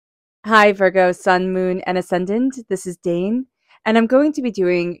Hi, Virgo, Sun, Moon, and Ascendant. This is Dane, and I'm going to be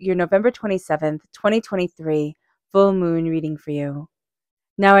doing your November 27th, 2023 full moon reading for you.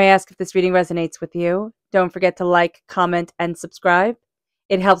 Now, I ask if this reading resonates with you. Don't forget to like, comment, and subscribe.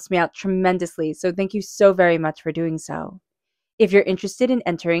 It helps me out tremendously, so thank you so very much for doing so. If you're interested in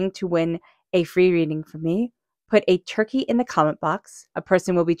entering to win a free reading from me, put a turkey in the comment box. A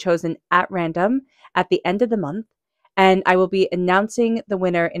person will be chosen at random at the end of the month, and I will be announcing the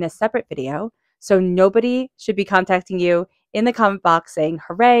winner in a separate video. So nobody should be contacting you in the comment box saying,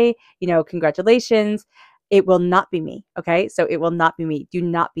 hooray, congratulations. It will not be me, okay? So it will not be me. Do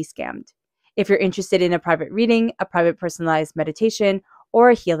not be scammed. If you're interested in a private reading, a private personalized meditation, or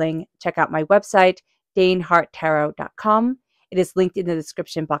a healing, check out my website, daneharttarot.com. It is linked in the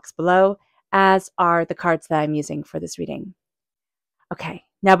description box below, as are the cards that I'm using for this reading. Okay,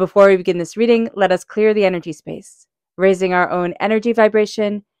 now before we begin this reading, let us clear the energy space, raising our own energy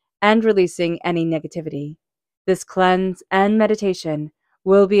vibration and releasing any negativity. This cleanse and meditation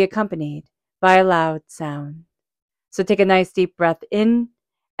will be accompanied by a loud sound. So take a nice deep breath in,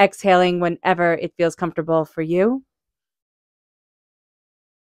 exhaling whenever it feels comfortable for you.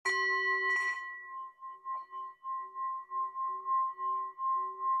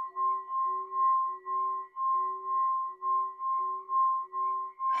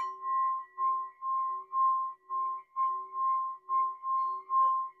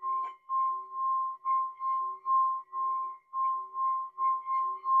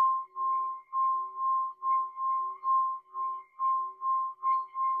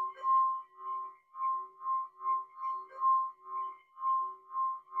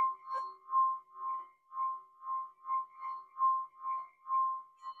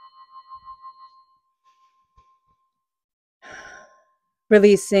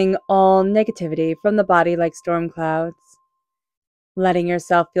 Releasing all negativity from the body like storm clouds. Letting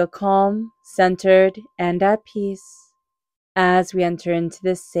yourself feel calm, centered, and at peace as we enter into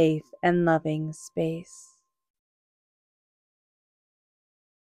this safe and loving space.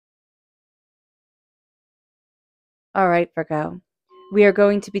 All right, Virgo. We are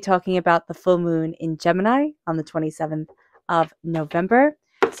going to be talking about the full moon in Gemini on the 27th of November.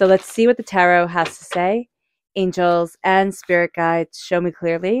 So let's see what the tarot has to say. Angels and spirit guides, show me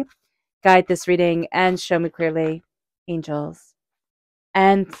clearly. Guide this reading and show me clearly. Angels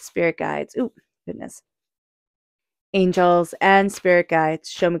and spirit guides. Ooh, goodness. Angels and spirit guides,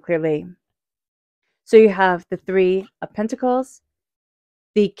 show me clearly. So you have the Three of Pentacles,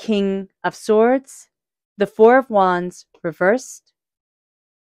 the King of Swords, the Four of Wands reversed,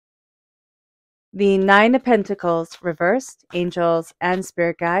 the Nine of Pentacles reversed, angels and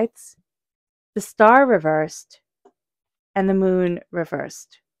spirit guides, the Star reversed, and the Moon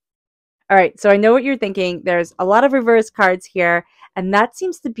reversed. All right, so I know what you're thinking. There's a lot of reverse cards here, and that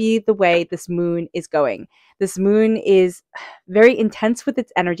seems to be the way this moon is going. This moon is very intense with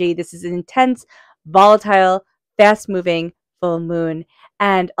its energy. This is an intense, volatile, fast-moving full moon,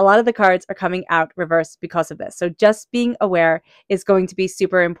 and a lot of the cards are coming out reversed because of this. So just being aware is going to be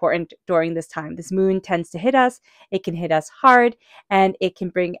super important during this time. This moon tends to hit us. It can hit us hard, and it can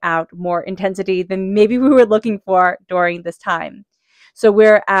bring out more intensity than maybe we were looking for during this time. So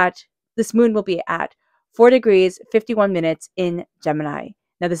this moon will be at 4 degrees, 51 minutes in Gemini.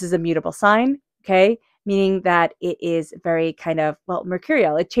 Now, this is a mutable sign, okay? Meaning that it is very kind of,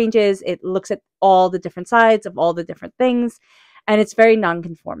 mercurial. It changes. It looks at all the different sides of all the different things, and it's very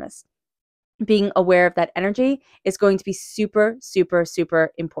nonconformist. Being aware of that energy is going to be super, super,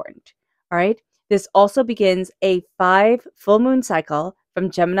 super important, all right? This also begins a 5 full moon cycle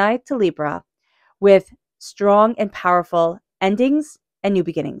from Gemini to Libra with strong and powerful endings and new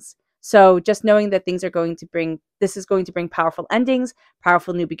beginnings. So just knowing that this is going to bring powerful endings,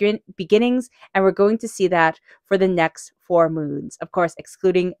 powerful new beginnings, and we're going to see that for the next 4 moons, of course,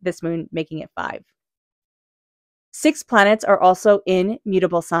 excluding this moon, making it 5. 6 planets are also in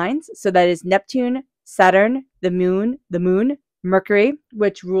mutable signs. So that is Neptune, Saturn, the moon, Mercury,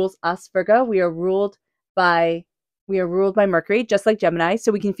 which rules us, Virgo. We are ruled by Mercury, just like Gemini.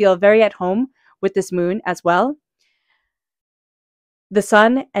 So we can feel very at home with this moon as well. The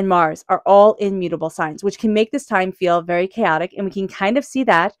Sun and Mars are all in mutable signs, which can make this time feel very chaotic. And we can kind of see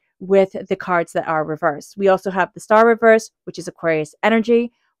that with the cards that are reversed. We also have the Star reverse, which is Aquarius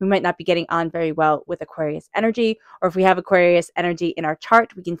energy. We might not be getting on very well with Aquarius energy, or if we have Aquarius energy in our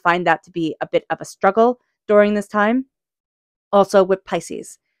chart, we can find that to be a bit of a struggle during this time. Also with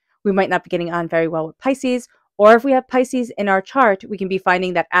Pisces, we might not be getting on very well with Pisces, or if we have Pisces in our chart, we can be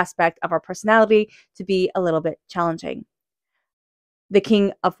finding that aspect of our personality to be a little bit challenging. The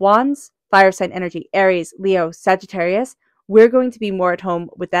King of Wands, fire sign energy, Aries, Leo, Sagittarius, we're going to be more at home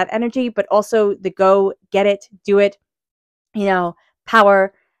with that energy, but also the go, get it, do it,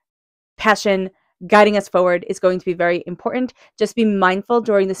 power, passion, guiding us forward is going to be very important. Just be mindful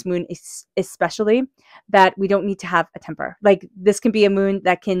during this moon, especially, that we don't need to have a temper. Like, this can be a moon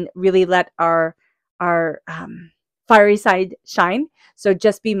that can really let our fiery side shine. So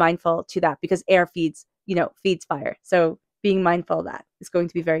just be mindful to that, because air feeds fire. So being mindful of that is going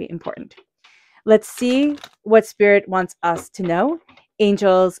to be very important. Let's see what Spirit wants us to know.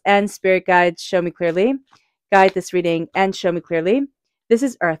 Angels and spirit guides, show me clearly. Guide this reading and show me clearly. This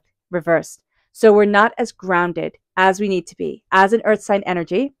is Earth reversed. So we're not as grounded as we need to be. As an Earth sign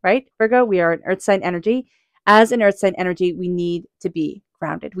energy, right, Virgo? We are an Earth sign energy. As an Earth sign energy, we need to be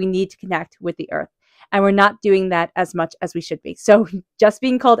grounded. We need to connect with the Earth. And we're not doing that as much as we should be. So just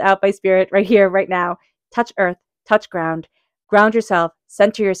being called out by Spirit right here, right now, touch Earth, touch ground yourself,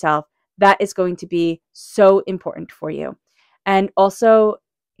 center yourself. That is going to be so important for you. And also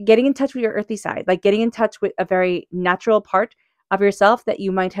getting in touch with your earthy side, like getting in touch with a very natural part of yourself that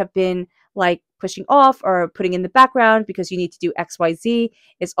you might have been like pushing off or putting in the background because you need to do XYZ,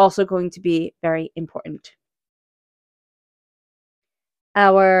 is also going to be very important.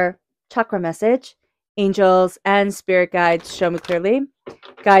 Our chakra message: angels and spirit guides, show me clearly.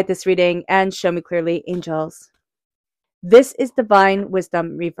 Guide this reading and show me clearly, angels. This is divine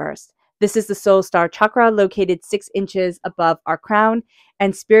wisdom reversed. This is the soul star chakra located 6 inches above our crown,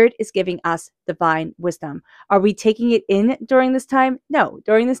 and Spirit is giving us divine wisdom. Are we taking it in during this time? No.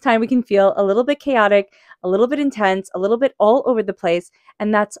 During this time, we can feel a little bit chaotic, a little bit intense, a little bit all over the place,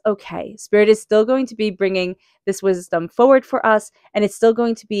 and that's okay. Spirit is still going to be bringing this wisdom forward for us, and it's still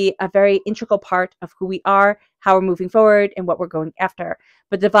going to be a very integral part of who we are, how we're moving forward, and what we're going after.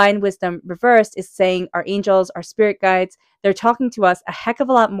 But divine wisdom reversed is saying our angels, our spirit guides, they're talking to us a heck of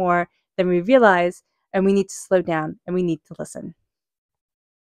a lot more than we realize, and we need to slow down and we need to listen.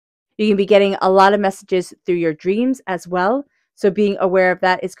 You can be getting a lot of messages through your dreams as well, so being aware of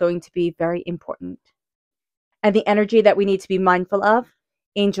that is going to be very important. And the energy that we need to be mindful of: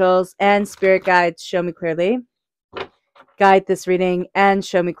 angels and spirit guides, show me clearly. Guide this reading and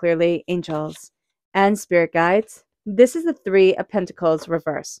show me clearly, angels and spirit guides. This is the 3 of Pentacles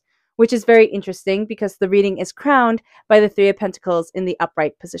reverse, which is very interesting because the reading is crowned by the 3 of Pentacles in the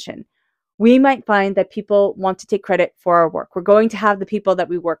upright position. We might find that people want to take credit for our work. We're going to have the people that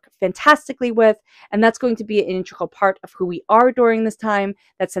we work fantastically with, and that's going to be an integral part of who we are during this time.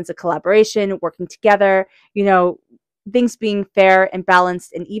 That sense of collaboration, working together, things being fair and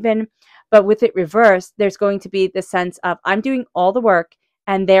balanced and even. But with it reversed, there's going to be the sense of I'm doing all the work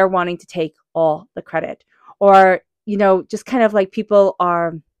and they're wanting to take all the credit. Or, just kind of like people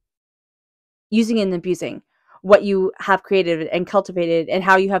are using and abusing what you have created and cultivated and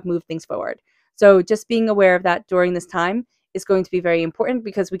how you have moved things forward. So just being aware of that during this time is going to be very important,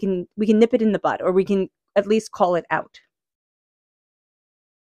 because we can nip it in the bud, or we can at least call it out.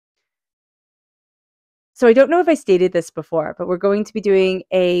 So I don't know if I stated this before, but we're going to be doing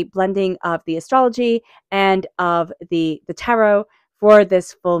a blending of the astrology and of the tarot for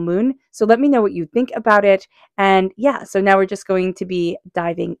this full moon. So let me know what you think about it. And yeah, so now we're just going to be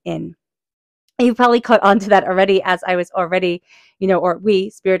diving in. You probably caught on to that already, as I was already, or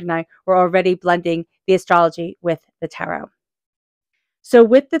we, Spirit and I, were already blending the astrology with the tarot. So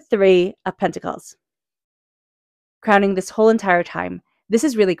with the 3 of Pentacles crowning this whole entire time, this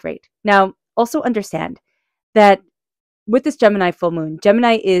is really great. Now, also understand that with this Gemini full moon,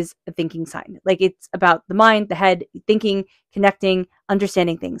 Gemini is a thinking sign. Like, it's about the mind, the head, thinking, connecting,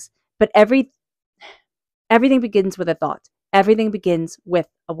 understanding things. But everything begins with a thought. Everything begins with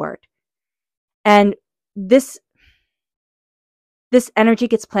a word. And this energy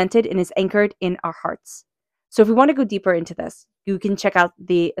gets planted and is anchored in our hearts. So if we want to go deeper into this, you can check out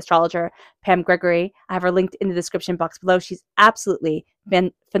the astrologer, Pam Gregory. I have her linked in the description box below. She's absolutely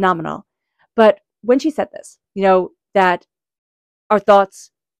been phenomenal. But when she said this, that our thoughts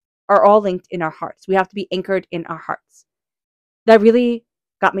are all linked in our hearts. We have to be anchored in our hearts. That really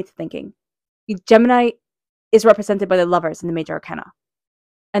got me to thinking. Gemini is represented by the Lovers in the major arcana.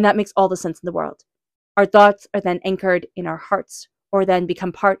 And that makes all the sense in the world. Our thoughts are then anchored in our hearts, or then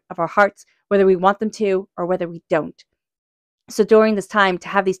become part of our hearts, whether we want them to or whether we don't. So during this time, to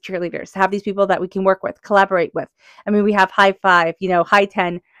have these cheerleaders, to have these people that we can work with, collaborate with. I mean, we have high 5, high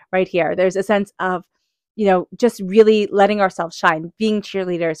 10 right here. There's a sense of, just really letting ourselves shine, being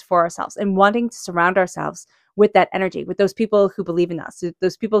cheerleaders for ourselves, and wanting to surround ourselves with that energy, with those people who believe in us,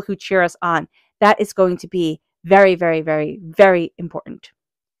 those people who cheer us on. That is going to be very, very, very, very important.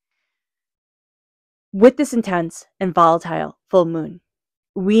 With this intense and volatile full moon,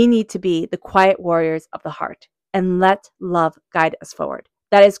 we need to be the quiet warriors of the heart. and let love guide us forward.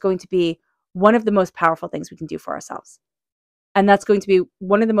 That is going to be one of the most powerful things we can do for ourselves. And that's going to be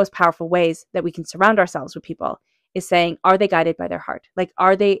one of the most powerful ways that we can surround ourselves with people, is saying, are they guided by their heart? Like,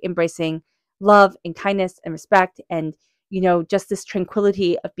 are they embracing love and kindness and respect and, just this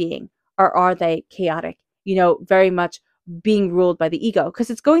tranquility of being? Or are they chaotic, very much being ruled by the ego? Because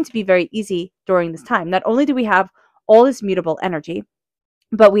it's going to be very easy during this time. Not only do we have all this mutable energy,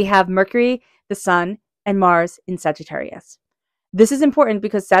 but we have Mercury, the Sun, and Mars in Sagittarius. This is important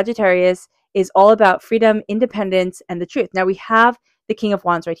because Sagittarius is all about freedom, independence, and the truth. Now we have the King of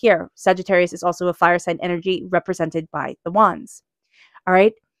Wands right here. Sagittarius is also a fire sign energy represented by the wands. All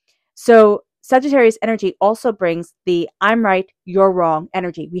right. So Sagittarius energy also brings the I'm right, you're wrong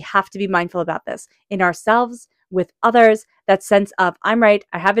energy. We have to be mindful about this in ourselves, with others, that sense of I'm right,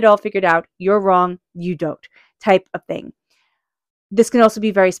 I have it all figured out, you're wrong, you don't type of thing. This can also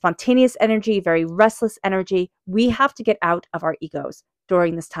be very spontaneous energy, very restless energy. We have to get out of our egos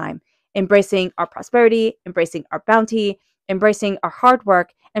during this time, embracing our prosperity, embracing our bounty, embracing our hard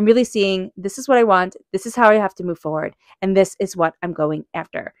work, and really seeing this is what I want, this is how I have to move forward, and this is what I'm going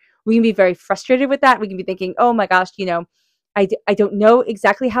after. We can be very frustrated with that. We can be thinking, oh my gosh, I don't know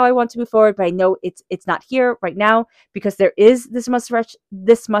exactly how I want to move forward, but I know it's not here right now because there is this much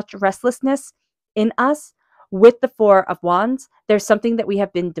restlessness in us. With the Four of Wands, there's something that we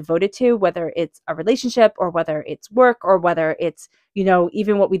have been devoted to, whether it's a relationship or whether it's work or whether it's,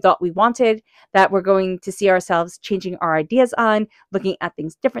 even what we thought we wanted, that we're going to see ourselves changing our ideas on, looking at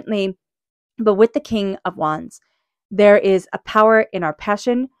things differently. But with the King of Wands, there is a power in our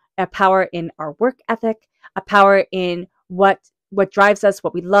passion, a power in our work ethic, a power in what drives us,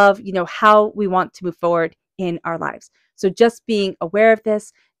 what we love, how we want to move forward in our lives. So just being aware of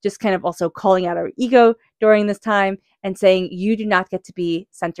this, just kind of also calling out our ego during this time and saying, you do not get to be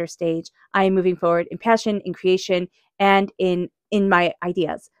center stage. I am moving forward in passion, in creation, and in my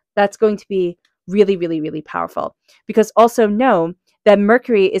ideas. That's going to be really, really, really powerful. Because also know that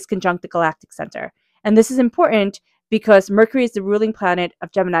Mercury is conjunct the galactic center. And this is important because Mercury is the ruling planet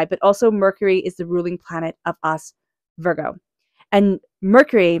of Gemini, but also Mercury is the ruling planet of us, Virgo. And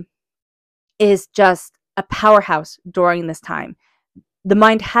Mercury is just a powerhouse during this time. The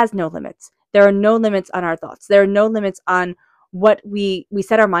mind has no limits. There are no limits on our thoughts. There are no limits on what we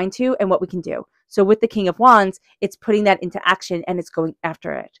set our mind to and what we can do. So with the King of Wands, it's putting that into action and it's going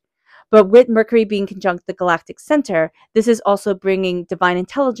after it. But with Mercury being conjunct the galactic center, this is also bringing divine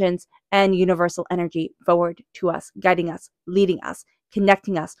intelligence and universal energy forward to us, guiding us, leading us,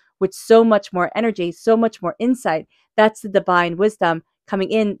 connecting us with so much more energy, so much more insight. That's the divine wisdom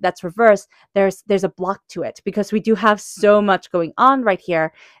coming in that's reversed. There's a block to it because we do have so much going on right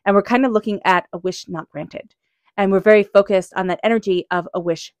here, and we're kind of looking at a wish not granted, and we're very focused on that energy of a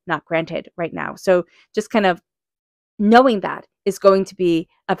wish not granted right now. So just kind of knowing that is going to be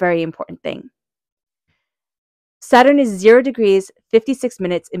a very important thing. Saturn is 0 degrees 56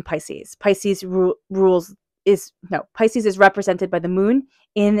 minutes in Pisces. Pisces is represented by the moon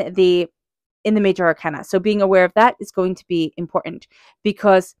in the major arcana. So being aware of that is going to be important,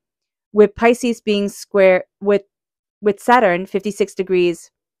 because with Pisces being square with Saturn, 56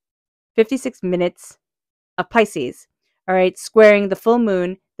 minutes of Pisces, all right, squaring the full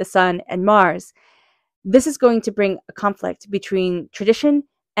moon, the sun, and Mars, this is going to bring a conflict between tradition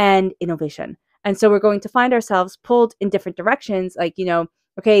and innovation. And so we're going to find ourselves pulled in different directions, like,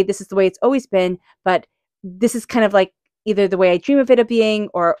 okay, this is the way it's always been, but this is kind of like either the way I dream of it being,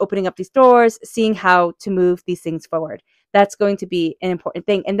 or opening up these doors, seeing how to move these things forward. That's going to be an important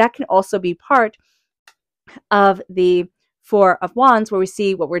thing. And that can also be part of the Four of Wands, where we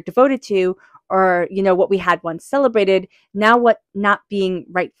see what we're devoted to, or, what we had once celebrated, now what not being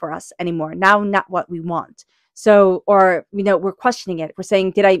right for us anymore, now not what we want. So, or, we're questioning it. We're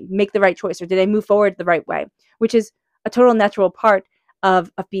saying, did I make the right choice, or did I move forward the right way? Which is a total natural part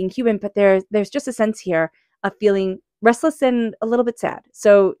of being human. But there's just a sense here of feeling restless and a little bit sad.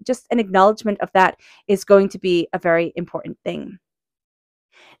 So just an acknowledgement of that is going to be a very important thing.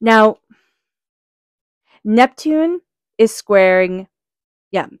 Now, Neptune is squaring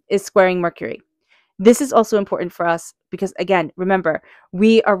Mercury. This is also important for us because, again, remember,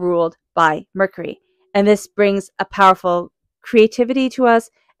 we are ruled by Mercury, and this brings a powerful creativity to us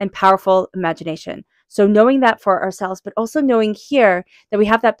and powerful imagination. So knowing that for ourselves, but also knowing here that we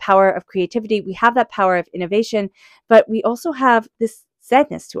have that power of creativity, we have that power of innovation, but we also have this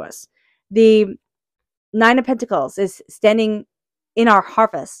sadness to us. The Nine of Pentacles is standing in our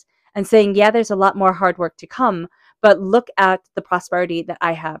harvest and saying, yeah, there's a lot more hard work to come, but look at the prosperity that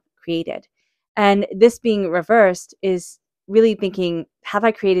I have created. And this being reversed is really thinking, have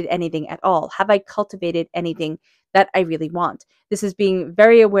I created anything at all? Have I cultivated anything that I really want? This is being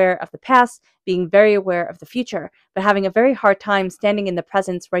very aware of the past, being very aware of the future, but having a very hard time standing in the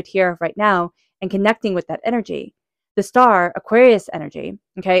presence right here, right now, and connecting with that energy. The star, Aquarius energy,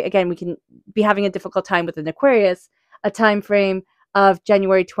 okay, again, we can be having a difficult time with an Aquarius, a time frame of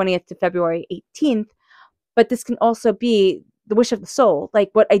January 20th to February 18th, but this can also be the wish of the soul,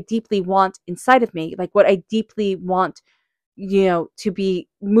 like what I deeply want inside of me, like what I deeply want, to be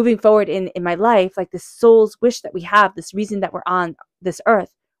moving forward in my life, like this soul's wish that we have, this reason that we're on this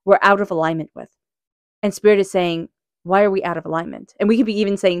earth, we're out of alignment with. And Spirit is saying, why are we out of alignment? And we could be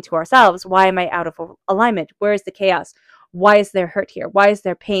even saying to ourselves, why am I out of alignment? Where is the chaos? Why is there hurt here? Why is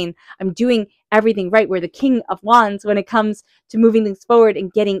there pain? I'm doing everything right. We're the King of Wands when it comes to moving things forward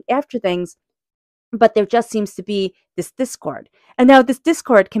and getting after things. But there just seems to be this discord. And now this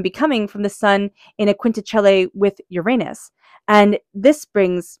discord can be coming from the sun in a quintuple with Uranus. And this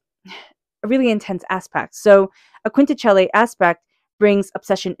brings a really intense aspect. So a quintuple aspect brings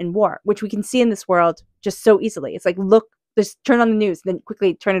obsession and war, which we can see in this world just so easily. It's like, look, just turn on the news, then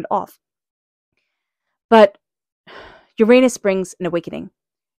quickly turn it off. But Uranus brings an awakening.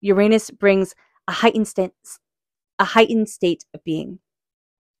 Uranus brings a heightened state of being.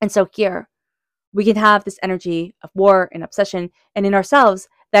 And so here, we can have this energy of war and obsession, and in ourselves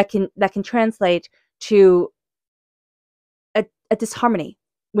that can translate to a disharmony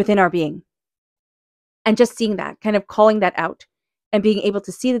within our being. And just seeing that, kind of calling that out, and being able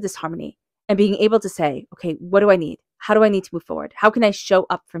to see the disharmony, and being able to say, okay, what do I need? How do I need to move forward? How can I show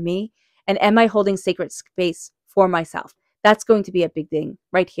up for me? And am I holding sacred space for myself? That's going to be a big thing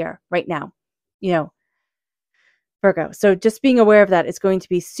right here, right now, Virgo. So just being aware of that is going to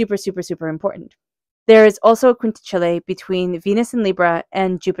be super, super, super important. There is also a quintuple between Venus and Libra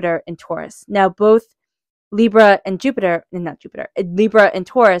and Jupiter and Taurus. Now, both Libra and Taurus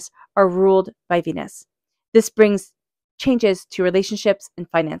are ruled by Venus. This brings changes to relationships and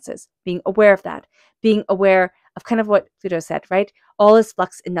finances. Being aware of that. Being aware of kind of what Pluto said, right? All is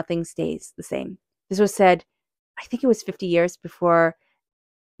flux and nothing stays the same. This was said, I think it was 50 years before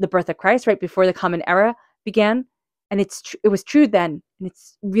the birth of Christ, right before the Common Era began. And it was true then, and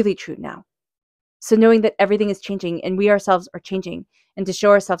it's really true now. So knowing that everything is changing and we ourselves are changing, and to show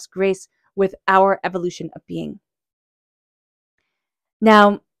ourselves grace with our evolution of being.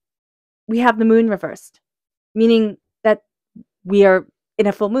 Now, we have the moon reversed, meaning that we are in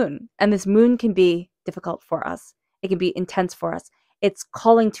a full moon, and this moon can be difficult for us. It can be intense for us. It's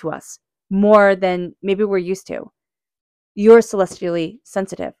calling to us more than maybe we're used to. You're celestially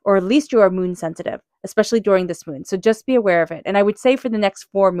sensitive, or at least you are moon sensitive, especially during this moon. So just be aware of it. And I would say for the next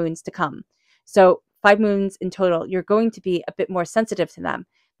 4 moons to come. So 5 moons in total, you're going to be a bit more sensitive to them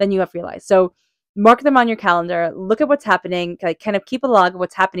than you have realized. So mark them on your calendar, look at what's happening, kind of keep a log of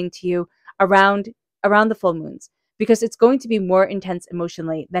what's happening to you around the full moons, because it's going to be more intense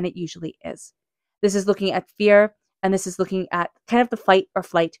emotionally than it usually is. This is looking at fear, and this is looking at kind of the fight or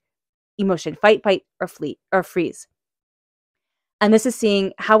flight emotion, fight, or freeze. And this is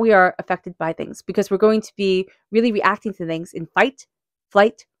seeing how we are affected by things, because we're going to be really reacting to things in fight,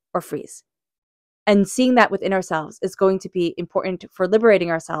 flight, or freeze. And seeing that within ourselves is going to be important for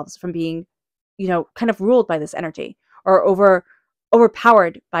liberating ourselves from being, kind of ruled by this energy, or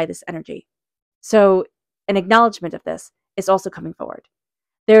overpowered by this energy. So an acknowledgement of this is also coming forward.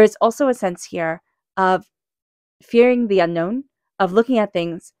 There is also a sense here of fearing the unknown, of looking at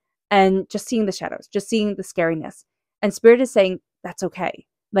things and just seeing the shadows, just seeing the scariness. And Spirit is saying that's okay.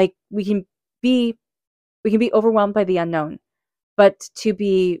 Like we can be overwhelmed by the unknown, but to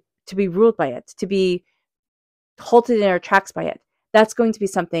be ruled by it, to be halted in our tracks by it, that's going to be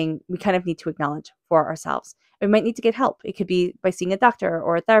something we kind of need to acknowledge for ourselves. And we might need to get help. It could be by seeing a doctor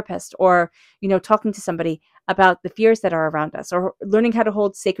or a therapist, or talking to somebody about the fears that are around us, or learning how to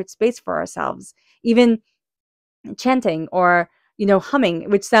hold sacred space for ourselves. Even chanting or humming,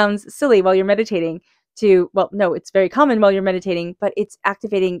 which sounds silly while you're meditating. It's very common while you're meditating, but it's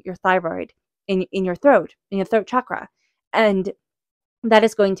activating your thyroid in your throat chakra, and that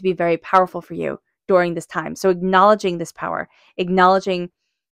is going to be very powerful for you during this time. So acknowledging this power, acknowledging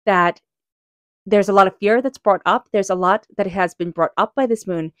that there's a lot of fear that's brought up. There's a lot that has been brought up by this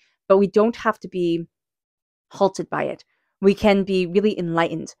moon, but we don't have to be halted by it. We can be really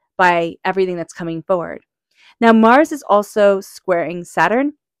enlightened by everything that's coming forward. Now, Mars is also squaring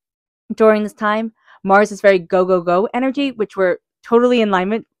Saturn during this time. Mars is very go, go, go energy, which we're totally in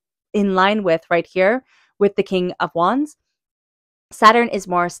line with right here with the King of Wands. Saturn is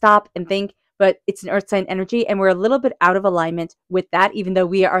more stop and think, but it's an earth sign energy, and we're a little bit out of alignment with that, even though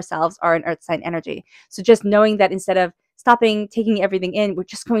we ourselves are an earth sign energy. So just knowing that instead of stopping, taking everything in. We're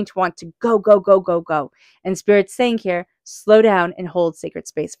just going to want to go, go, go, go, go. And Spirit's saying here, slow down and hold sacred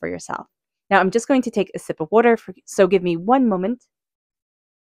space for yourself. Now, I'm just going to take a sip of water, so give me one moment.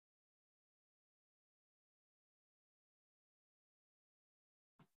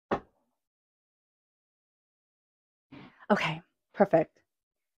 Okay, perfect.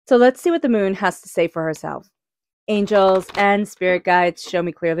 So let's see what the moon has to say for herself. Angels and spirit guides, show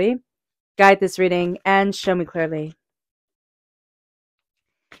me clearly. Guide this reading and show me clearly.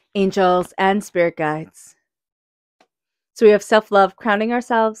 Angels and spirit guides. So we have self-love crowning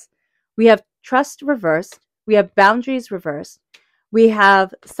ourselves. We have trust reversed. We have boundaries reversed. We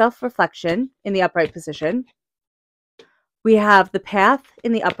have self-reflection in the upright position. We have the path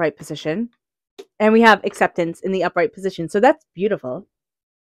in the upright position. And we have acceptance in the upright position. So that's beautiful.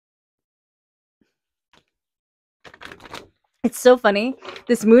 It's so funny.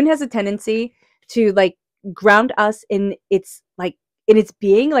 This moon has a tendency to like ground us in its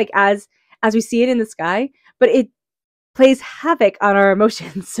being, like as we see it in the sky, but it plays havoc on our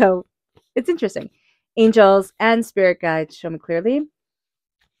emotions. So it's interesting. Angels and spirit guides, show me clearly.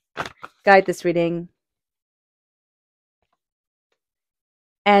 Guide this reading.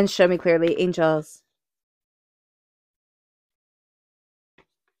 And show me clearly, angels.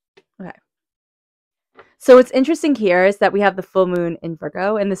 Okay. So what's interesting here is that we have the full moon in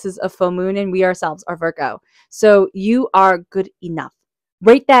Virgo, and this is a full moon, and we ourselves are Virgo. So you are good enough.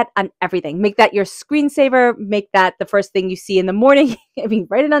 Rate that on everything. Make that your screensaver. Make that the first thing you see in the morning. I mean,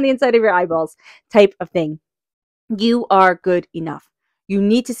 write it on the inside of your eyeballs type of thing. You are good enough. You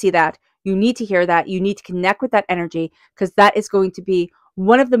need to see that. You need to hear that. You need to connect with that energy, because that is going to be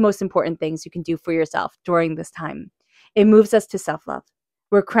one of the most important things you can do for yourself during this time. It moves us to self-love.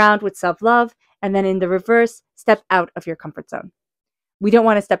 We're crowned with self-love, and then in the reverse, step out of your comfort zone. We don't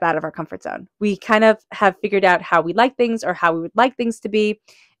want to step out of our comfort zone. We kind of have figured out how we like things or how we would like things to be,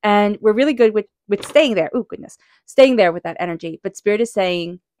 and we're really good with staying there. Oh, goodness. Staying there with that energy. But Spirit is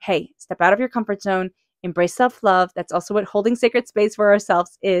saying, hey, step out of your comfort zone, embrace self-love. That's also what holding sacred space for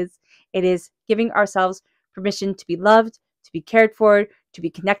ourselves is. It is giving ourselves permission to be loved, to be cared for, to be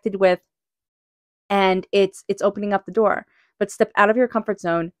connected with, and it's opening up the door. But step out of your comfort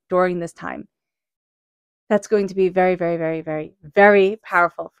zone during this time. That's going to be very, very, very, very, very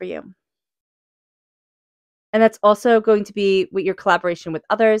powerful for you. And that's also going to be with your collaboration with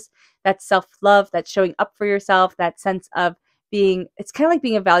others. That's self-love, that's showing up for yourself, that sense of being, it's kind of like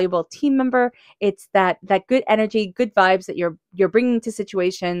being a valuable team member. It's that good energy, good vibes that you're bringing to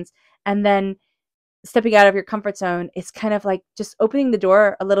situations. And then stepping out of your comfort zone, it's kind of like just opening the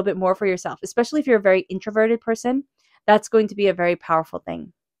door a little bit more for yourself, especially if you're a very introverted person. That's going to be a very powerful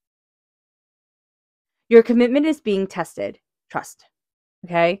thing. Your commitment is being tested. Trust.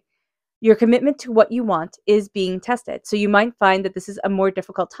 Okay? Your commitment to what you want is being tested. So you might find that this is a more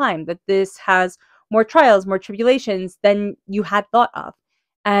difficult time, that this has more trials, more tribulations than you had thought of,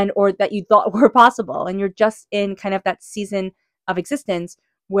 and or that you thought were possible. And you're just in kind of that season of existence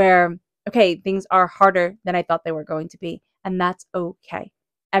where, okay, things are harder than I thought they were going to be. And that's okay.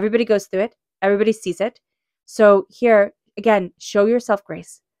 Everybody goes through it. Everybody sees it. So here, again, show yourself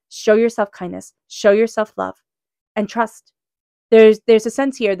grace. Show yourself kindness, show yourself love, and trust. There's a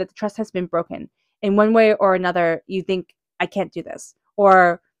sense here that the trust has been broken. In one way or another, you think, I can't do this.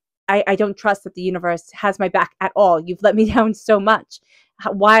 Or I don't trust that the universe has my back at all. You've let me down so much.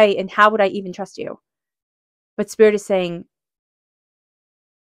 Why and how would I even trust you? But Spirit is saying,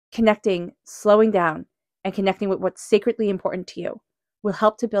 connecting, slowing down, and connecting with what's sacredly important to you will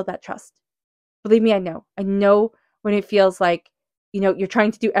help to build that trust. Believe me, I know. I know when it feels like, you're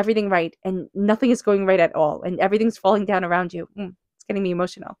trying to do everything right and nothing is going right at all and everything's falling down around you. It's getting me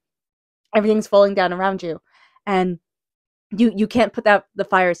emotional. Everything's falling down around you and you can't put out the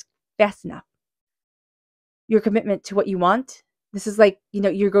fires fast enough. Your commitment to what you want, this is like,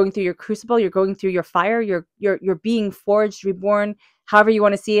 you're going through your crucible, you're going through your fire, you're being forged, reborn, however you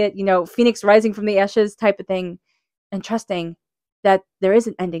want to see it, Phoenix rising from the ashes type of thing, and trusting that there is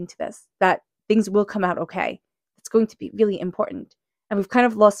an ending to this, that things will come out okay. It's going to be really important. And we've kind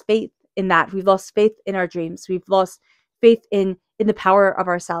of lost faith in that. We've lost faith in our dreams. We've lost faith in the power of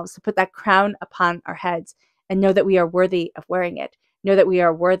ourselves to put that crown upon our heads and know that we are worthy of wearing it. Know that we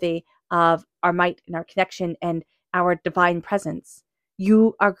are worthy of our might and our connection and our divine presence.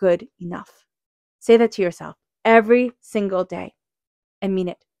 You are good enough. Say that to yourself every single day and mean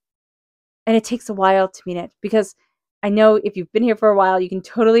it. And it takes a while to mean it, because I know if you've been here for a while, you can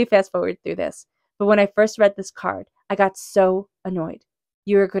totally fast forward through this. But when I first read this card, I got so annoyed.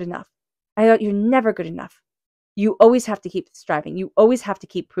 You're good enough. I thought you're never good enough. You always have to keep striving. You always have to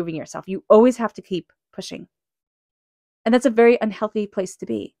keep proving yourself. You always have to keep pushing. And that's a very unhealthy place to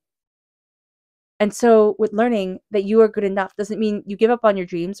be. And so with learning that you are good enough doesn't mean you give up on your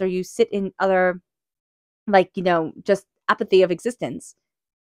dreams or you sit in other, like, just apathy of existence.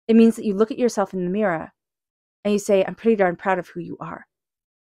 It means that you look at yourself in the mirror and you say, I'm pretty darn proud of who you are.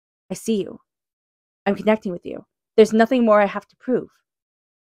 I see you. I'm connecting with you. There's nothing more I have to prove.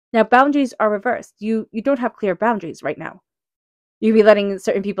 Now, boundaries are reversed. You don't have clear boundaries right now. You can be letting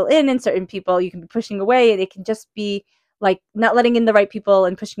certain people in and certain people you can be pushing away. And it can just be like not letting in the right people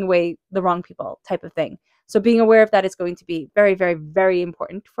and pushing away the wrong people type of thing. So being aware of that is going to be very, very, very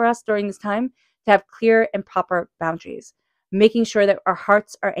important for us during this time to have clear and proper boundaries, making sure that our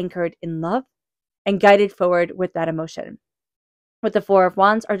hearts are anchored in love and guided forward with that emotion. With the Four of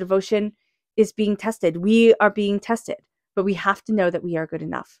Wands, our devotion is being tested. We are being tested, but we have to know that we are good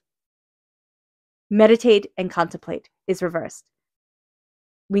enough. Meditate and contemplate is reversed.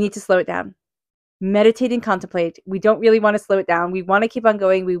 We need to slow it down. Meditate and contemplate. We don't really want to slow it down. We want to keep on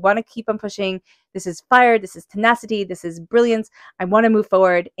going. We want to keep on pushing. This is fire. This is tenacity. This is brilliance. I want to move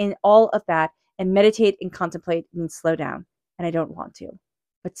forward in all of that. And meditate and contemplate means slow down. And I don't want to.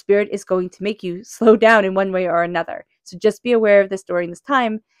 But Spirit is going to make you slow down in one way or another. So just be aware of this during this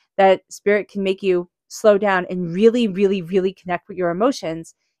time, that Spirit can make you slow down and really, really, really connect with your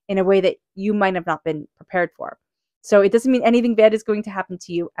emotions in a way that you might have not been prepared for. So it doesn't mean anything bad is going to happen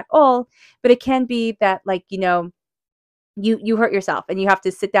to you at all, but it can be that, like, you hurt yourself and you have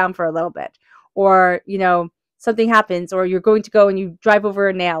to sit down for a little bit, or, something happens, or you're going to go and you drive over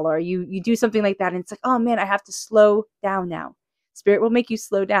a nail, or you do something like that. And it's like, oh man, I have to slow down now. Spirit will make you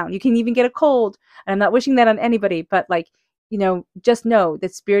slow down. You can even get a cold. And I'm not wishing that on anybody, but just know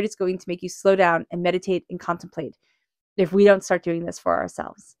that Spirit is going to make you slow down and meditate and contemplate if we don't start doing this for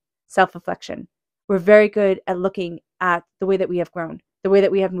ourselves. Self-reflection. We're very good at looking at the way that we have grown, the way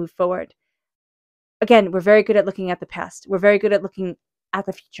that we have moved forward. Again, we're very good at looking at the past. We're very good at looking at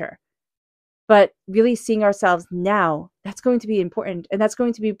the future. But really seeing ourselves now, that's going to be important. And that's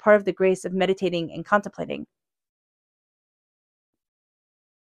going to be part of the grace of meditating and contemplating.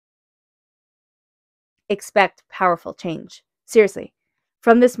 Expect powerful change. Seriously.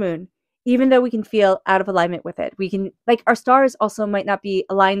 From this moon, even though we can feel out of alignment with it, we can, our stars also might not be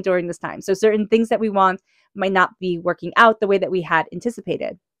aligned during this time. So certain things that we want might not be working out the way that we had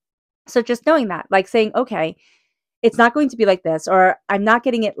anticipated. So just knowing that, saying, okay, it's not going to be like this, or I'm not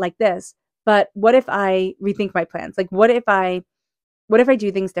getting it like this, but what if I rethink my plans? What if I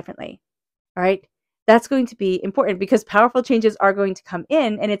do things differently? All right. That's going to be important because powerful changes are going to come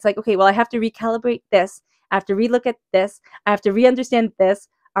in, and it's like, okay, well, I have to recalibrate this. I have to relook at this. I have to re-understand this.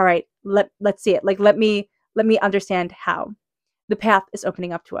 All right, let's see it. Let me understand how. The path is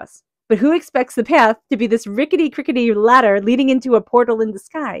opening up to us. But who expects the path to be this rickety-crickety ladder leading into a portal in the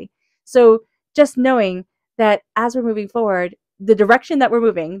sky? So just knowing that as we're moving forward, the direction that we're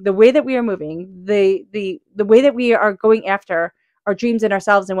moving, the way that we are moving, the way that we are going after our dreams and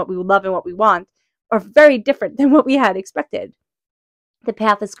ourselves and what we love and what we want are very different than what we had expected. The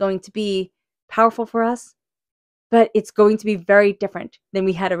path is going to be powerful for us, but it's going to be very different than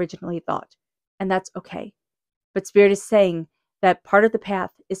we had originally thought. And that's okay. But Spirit is saying that part of the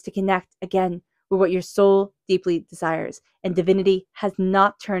path is to connect again with what your soul deeply desires. And divinity has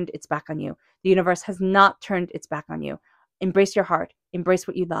not turned its back on you. The universe has not turned its back on you. Embrace your heart. Embrace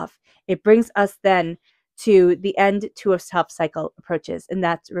what you love. It brings us then to the end to a tough cycle approaches, and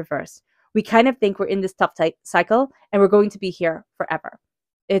that's reverse. We kind of think we're in this tough cycle and we're going to be here forever.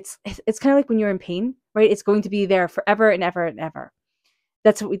 It's kind of like when you're in pain, right? It's going to be there forever and ever and ever.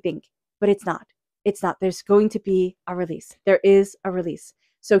 That's what we think, but it's not. It's not. There's going to be a release. There is a release.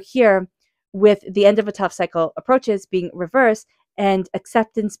 So here, with the end of a tough cycle approaches being reversed and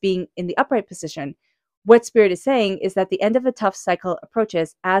acceptance being in the upright position, what Spirit is saying is that the end of a tough cycle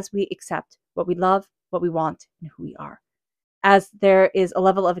approaches as we accept what we love, what we want, and who we are. As there is a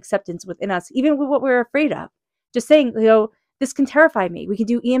level of acceptance within us, even with what we're afraid of. Just saying, this can terrify me. We can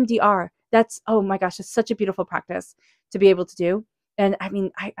do EMDR. That's, oh my gosh, it's such a beautiful practice to be able to do. And I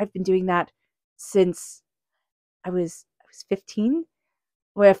mean, I've been doing that since I was 15,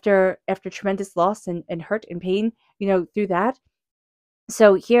 after tremendous loss and hurt and pain, through that.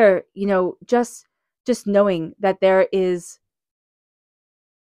 So here, just knowing that there's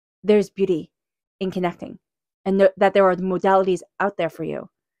beauty in connecting, and that there are modalities out there for you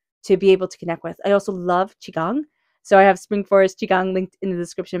to be able to connect with. I also love Qigong. So I have Spring Forest Qigong linked in the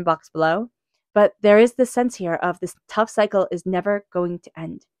description box below. But there is this sense here of this tough cycle is never going to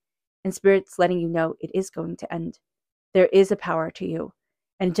end. And Spirit's letting you know it is going to end. There is a power to you.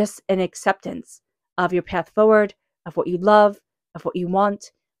 And just an acceptance of your path forward, of what you love, of what you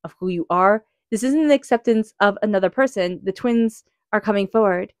want, of who you are, This isn't an acceptance of another person. The twins are coming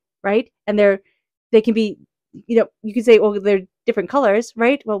forward, right? And they can be, you could say, well, they're different colors,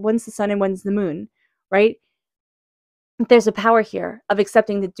 right? Well, one's the sun and one's the moon, right? There's a power here of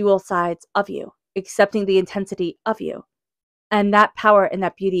accepting the dual sides of you, accepting the intensity of you. And that power and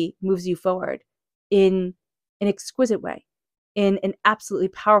that beauty moves you forward in an exquisite way, in an absolutely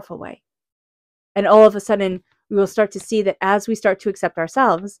powerful way. And all of a sudden, we will start to see that as we start to accept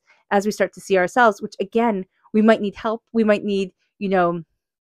ourselves, as we start to see ourselves, which again, we might need help, we might need,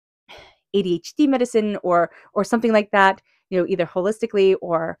 ADHD medicine or something like that, either holistically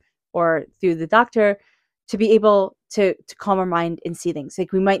or through the doctor, to be able to calm our mind and see things.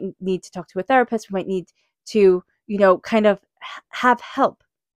 Like we might need to talk to a therapist, we might need to, kind of have help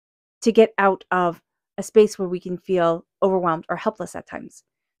to get out of a space where we can feel overwhelmed or helpless at times.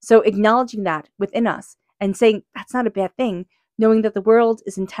 So acknowledging that within us and saying that's not a bad thing, knowing that the world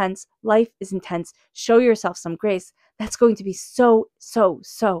is intense, life is intense, show yourself some grace, that's going to be so, so,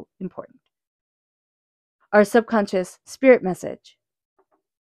 so important. Our subconscious spirit message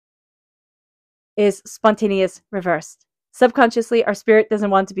is spontaneous reversed. Subconsciously, our spirit doesn't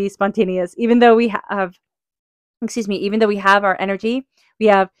want to be spontaneous, even though we have our energy. We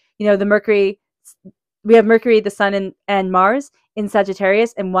have, the Mercury, the Sun and Mars in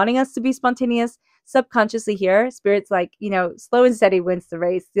Sagittarius and wanting us to be spontaneous. Subconsciously here, spirit's like, slow and steady wins the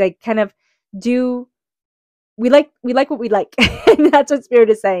race. Like kind of we like what we like. And that's what spirit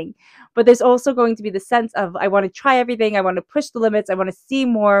is saying. But there's also going to be the sense of, I want to try everything. I want to push the limits. I want to see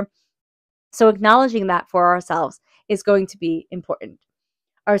more. So acknowledging that for ourselves is going to be important.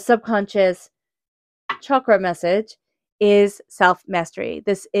 Our subconscious chakra message is self-mastery.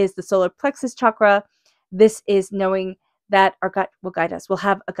 This is the solar plexus chakra. This is knowing that our gut will guide us. We'll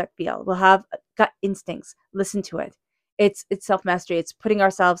have a gut feel. We'll have gut instincts. Listen to it. It's self-mastery. It's putting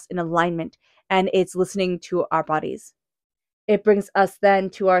ourselves in alignment, and it's listening to our bodies. It brings us then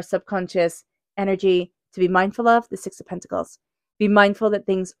to our subconscious energy to be mindful of, the Six of Pentacles. Be mindful that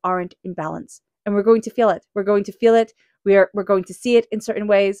things aren't in balance. And we're going to feel it. We're going to feel it. We're going to see it in certain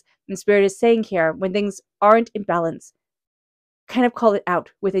ways. And Spirit is saying here, when things aren't in balance, kind of call it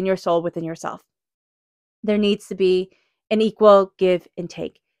out within your soul, within yourself. There needs to be an equal give and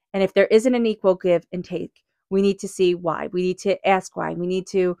take. And if there isn't an equal give and take, we need to see why. We need to ask why. We need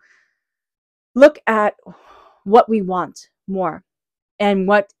to look at what we want more and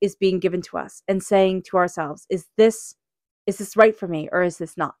what is being given to us, and saying to ourselves, is this right for me, or is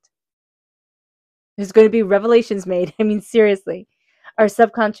this not? There's going to be revelations made. I mean, seriously. Our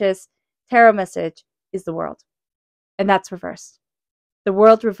subconscious tarot message is the world. And that's reversed. The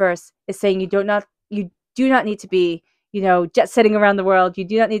world reverse is saying you do not need to be, jet setting around the world. You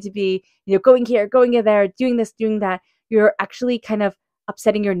do not need to be, going here, going there, doing this, doing that. You're actually kind of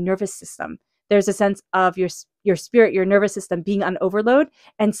upsetting your nervous system. There's a sense of your spirit, your nervous system being on overload.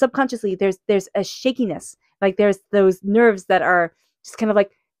 And subconsciously, there's a shakiness. Like there's those nerves that are just kind of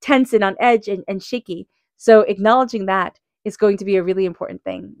like tense and on edge and shaky. So acknowledging that is going to be a really important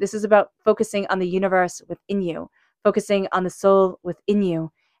thing. This is about focusing on the universe within you, focusing on the soul within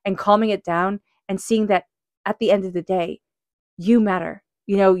you, and calming it down and seeing that at the end of the day, you matter.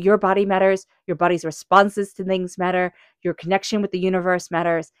 Your body matters. Your body's responses to things matter. Your connection with the universe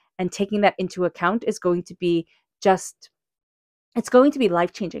matters. And taking that into account is going to be it's going to be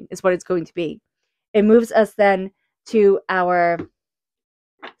life-changing is what it's going to be. It moves us then to our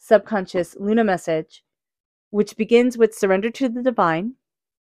subconscious Luna message, which begins with surrender to the divine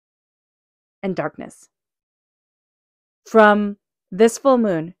and darkness. From this full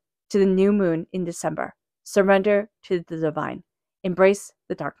moon to the new moon in December, surrender to the divine. Embrace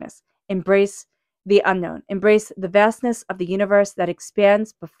the darkness. Embrace the unknown. Embrace the vastness of the universe that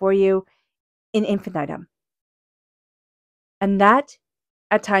expands before you in infinitum. And that,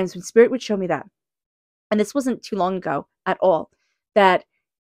 at times, when Spirit would show me that, and this wasn't too long ago at all, that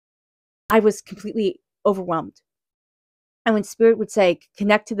I was completely overwhelmed. And when Spirit would say,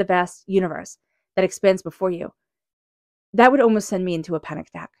 connect to the vast universe that expands before you, that would almost send me into a panic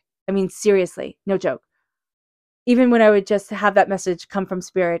attack. I mean, seriously, no joke. Even when I would just have that message come from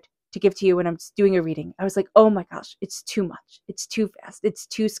Spirit to give to you when I'm just doing a reading, I was like, oh my gosh, it's too much. It's too fast. It's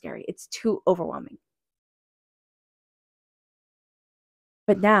too scary. It's too overwhelming.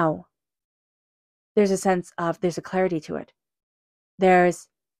 But now, there's a sense of, there's a clarity to it. There's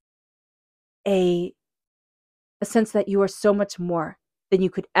a sense that you are so much more than you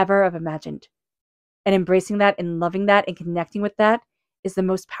could ever have imagined. And embracing that and loving that and connecting with that is the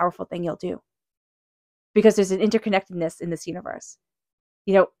most powerful thing you'll do. Because there's an interconnectedness in this universe.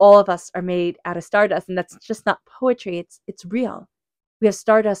 All of us are made out of stardust, and that's just not poetry. It's real. We have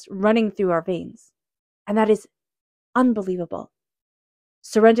stardust running through our veins. And that is unbelievable.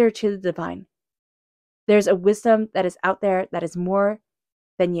 Surrender to the divine. There's a wisdom that is out there that is more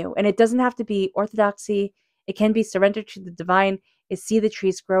than you. And it doesn't have to be orthodoxy. It can be surrender to the divine, is see the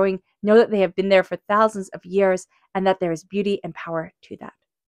trees growing, know that they have been there for thousands of years, and that there is beauty and power to that.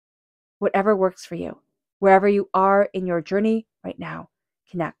 Whatever works for you, wherever you are in your journey right now,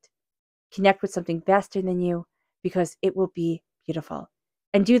 connect. Connect with something vaster than you, because it will be beautiful.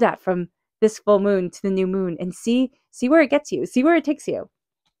 And do that from this full moon to the new moon, and see where it gets you, see where it takes you.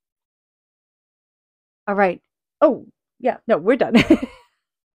 All right. Oh, yeah, no, we're done.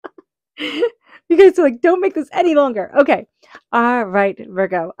 You guys are like, don't make this any longer. Okay. All right,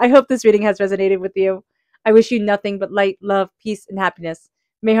 Virgo. I hope this reading has resonated with you. I wish you nothing but light, love, peace, and happiness.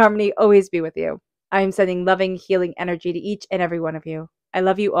 May harmony always be with you. I am sending loving, healing energy to each and every one of you. I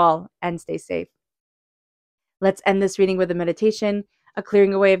love you all, and stay safe. Let's end this reading with a meditation, a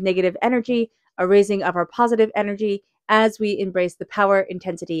clearing away of negative energy, a raising of our positive energy as we embrace the power,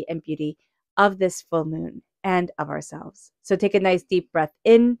 intensity, and beauty of this full moon and of ourselves. So take a nice deep breath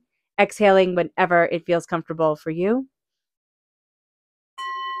in, exhaling whenever it feels comfortable for you.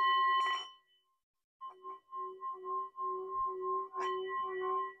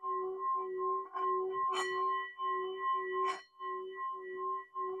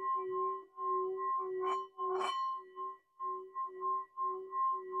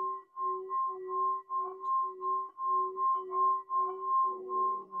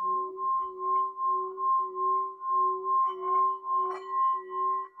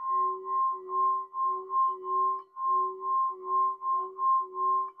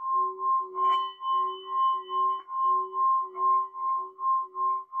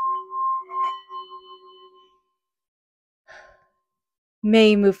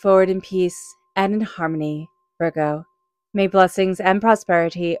 May you move forward in peace and in harmony, Virgo. May blessings and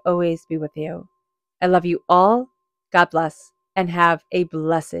prosperity always be with you. I love you all. God bless, and have a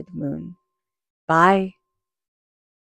blessed moon. Bye.